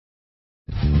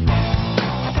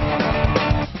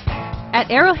At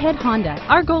Arrowhead Honda,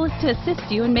 our goal is to assist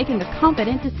you in making a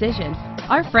confident decision.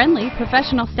 Our friendly,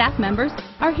 professional staff members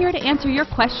are here to answer your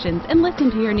questions and listen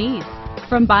to your needs.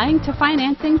 From buying to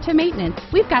financing to maintenance,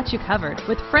 we've got you covered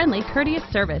with friendly, courteous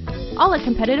service, all at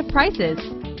competitive prices.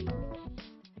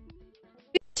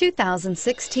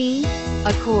 2016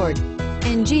 Accord.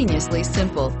 Ingeniously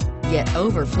simple, yet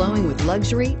overflowing with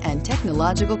luxury and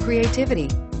technological creativity.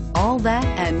 All that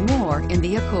and more in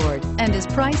the Accord, and is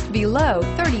priced below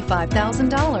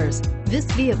 $35,000. This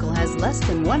vehicle has less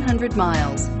than 100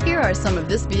 miles. Here are some of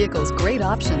this vehicle's great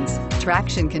options: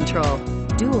 traction control,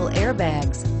 dual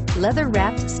airbags,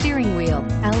 leather-wrapped steering wheel,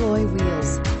 alloy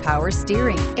wheels, power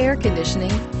steering, air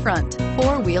conditioning, front,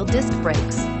 four-wheel disc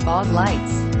brakes, fog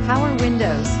lights, power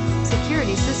windows,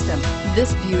 security system.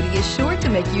 This beauty is sure to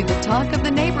make you the talk of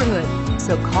the neighborhood.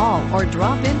 So call or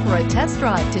drop in for a test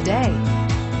drive today.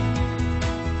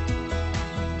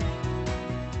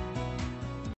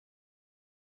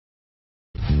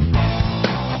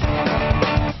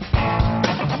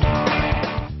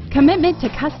 Commitment to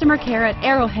customer care at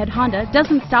Arrowhead Honda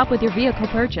doesn't stop with your vehicle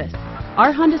purchase.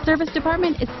 Our Honda service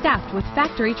department is staffed with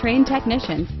factory-trained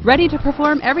technicians ready to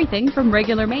perform everything from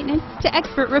regular maintenance to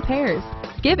expert repairs.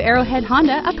 Give Arrowhead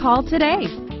Honda a call today.